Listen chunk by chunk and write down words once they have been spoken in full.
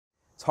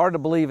It's hard to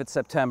believe it's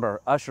September,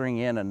 ushering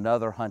in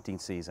another hunting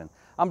season.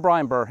 I'm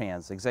Brian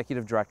Burhans,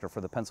 Executive Director for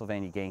the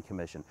Pennsylvania Game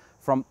Commission.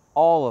 From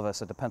all of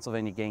us at the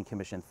Pennsylvania Game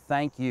Commission,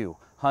 thank you,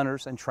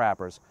 hunters and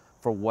trappers,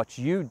 for what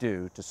you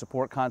do to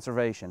support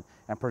conservation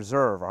and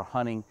preserve our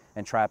hunting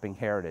and trapping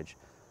heritage.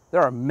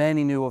 There are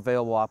many new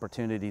available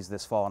opportunities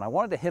this fall, and I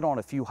wanted to hit on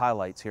a few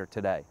highlights here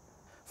today.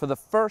 For the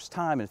first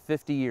time in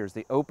 50 years,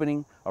 the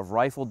opening of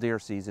rifle deer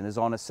season is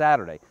on a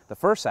Saturday, the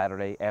first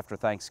Saturday after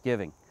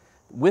Thanksgiving.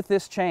 With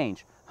this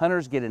change,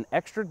 hunters get an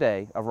extra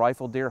day of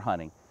rifle deer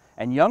hunting,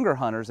 and younger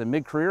hunters and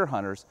mid-career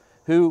hunters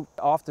who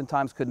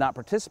oftentimes could not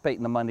participate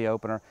in the Monday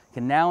opener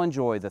can now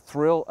enjoy the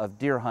thrill of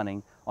deer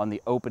hunting on the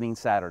opening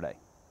Saturday.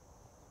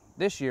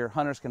 This year,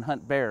 hunters can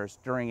hunt bears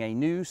during a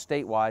new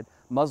statewide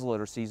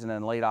muzzleloader season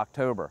in late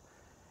October.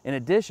 In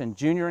addition,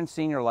 junior and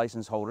senior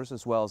license holders,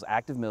 as well as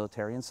active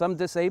military and some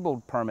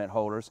disabled permit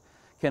holders,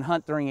 can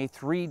hunt during a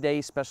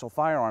 3-day special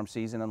firearm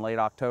season in late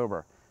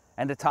October.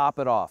 And to top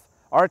it off,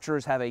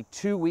 archers have a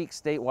 2-week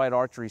statewide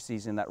archery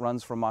season that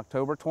runs from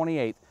October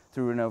 28th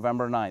through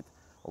November 9th.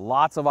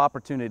 Lots of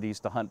opportunities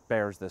to hunt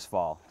bears this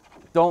fall.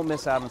 Don't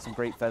miss out on some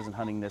great pheasant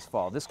hunting this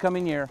fall. This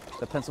coming year,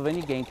 the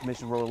Pennsylvania Game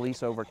Commission will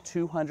release over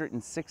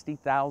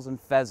 260,000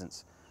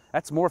 pheasants.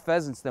 That's more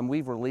pheasants than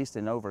we've released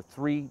in over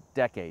 3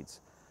 decades.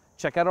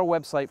 Check out our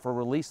website for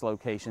release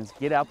locations.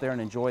 Get out there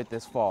and enjoy it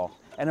this fall.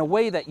 And a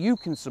way that you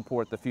can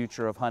support the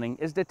future of hunting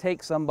is to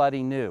take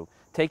somebody new.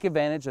 Take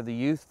advantage of the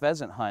Youth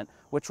Pheasant Hunt,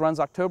 which runs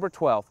October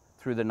 12th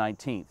through the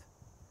 19th.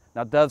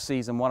 Now, dove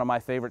season, one of my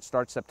favorites,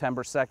 starts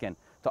September 2nd.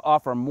 To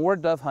offer more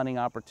dove hunting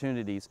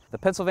opportunities, the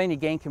Pennsylvania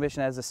Game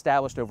Commission has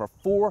established over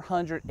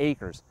 400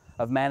 acres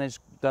of managed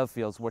dove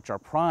fields, which are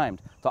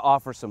primed to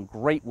offer some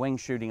great wing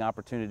shooting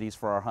opportunities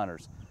for our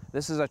hunters.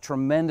 This is a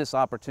tremendous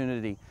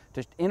opportunity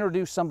to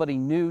introduce somebody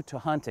new to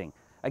hunting.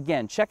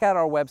 Again, check out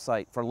our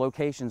website for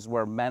locations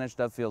where managed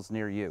dove fields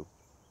near you.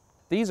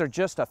 These are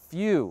just a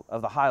few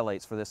of the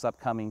highlights for this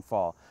upcoming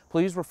fall.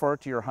 Please refer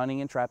to your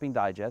Hunting and Trapping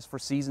Digest for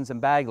seasons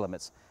and bag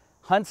limits.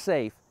 Hunt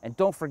safe, and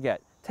don't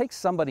forget, take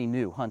somebody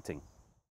new hunting.